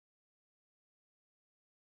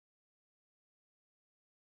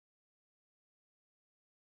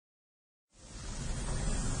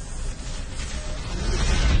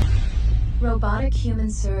Robotic human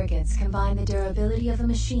surrogates combine the durability of a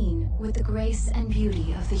machine with the grace and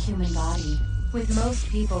beauty of the human body. With most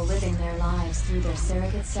people living their lives through their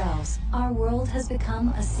surrogate selves, our world has become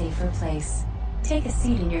a safer place. Take a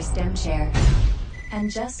seat in your STEM chair,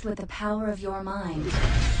 and just with the power of your mind,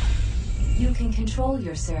 you can control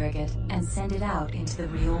your surrogate and send it out into the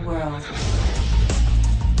real world.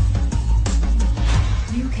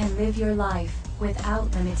 You can live your life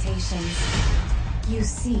without limitations. You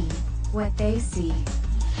see what they see,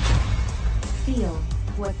 feel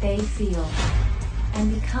what they feel,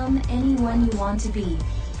 and become anyone you want to be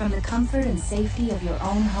from the comfort and safety of your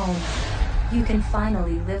own home. You can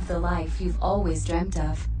finally live the life you've always dreamt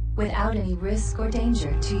of without any risk or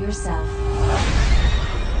danger to yourself.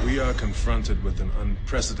 We are confronted with an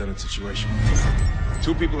unprecedented situation.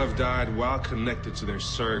 2 people have died while connected to their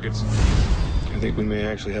surrogates. I think we may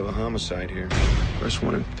actually have a homicide here. First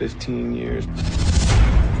one in 15 years.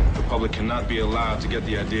 The public cannot be allowed to get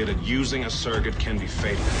the idea that using a surrogate can be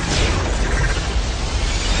fatal.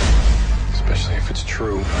 Especially if it's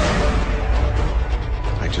true.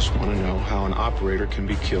 I just want to know how an operator can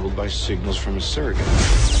be killed by signals from a surrogate.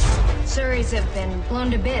 Surrogates have been blown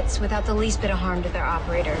to bits without the least bit of harm to their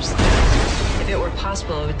operators. If it were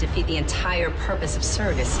possible, it would defeat the entire purpose of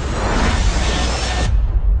surrogacy.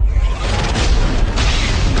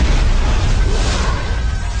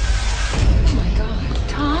 Oh my God,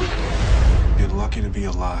 Tom? You're lucky to be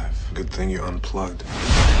alive. Good thing you're unplugged.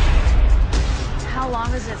 How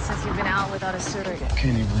long is it since you've been out without a surrogate?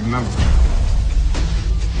 Can't even remember.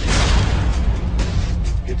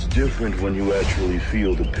 It's different when you actually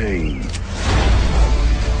feel the pain.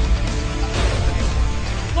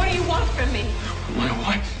 What do you want from me? My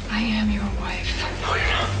wife. I am your wife. No, you're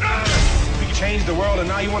not. We changed the world and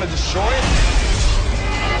now you want to destroy it?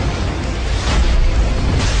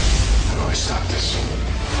 How do I stop this?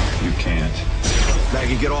 You can't.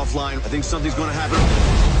 Maggie, get offline. I think something's gonna happen.